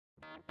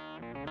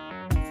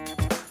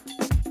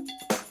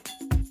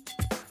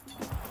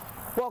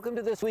Welcome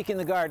to This Week in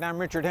the Garden. I'm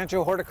Richard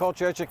Hentschel,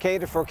 horticulture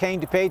educator for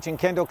Kane, DuPage, and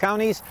Kendall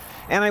counties,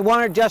 and I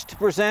wanted just to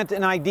present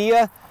an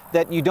idea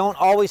that you don't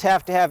always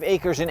have to have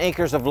acres and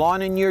acres of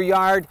lawn in your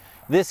yard.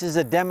 This is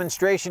a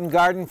demonstration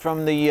garden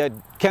from the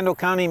Kendall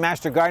County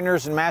Master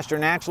Gardeners and Master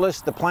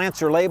Naturalists. The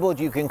plants are labeled.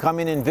 You can come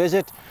in and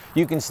visit.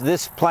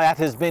 This plant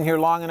has been here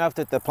long enough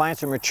that the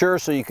plants are mature,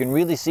 so you can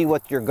really see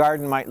what your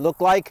garden might look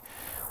like.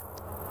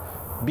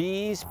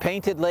 Bees,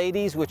 painted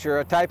ladies, which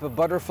are a type of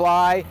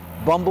butterfly,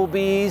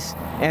 bumblebees,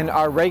 and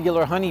our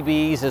regular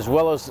honeybees, as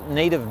well as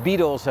native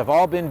beetles, have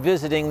all been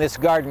visiting this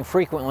garden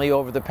frequently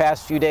over the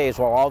past few days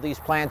while all these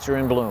plants are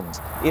in bloom.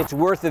 It's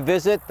worth a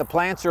visit. The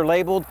plants are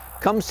labeled.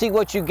 Come see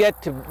what you get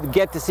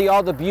to see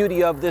all the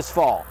beauty of this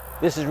fall.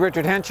 This is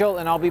Richard Hentschel,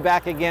 and I'll be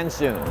back again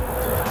soon.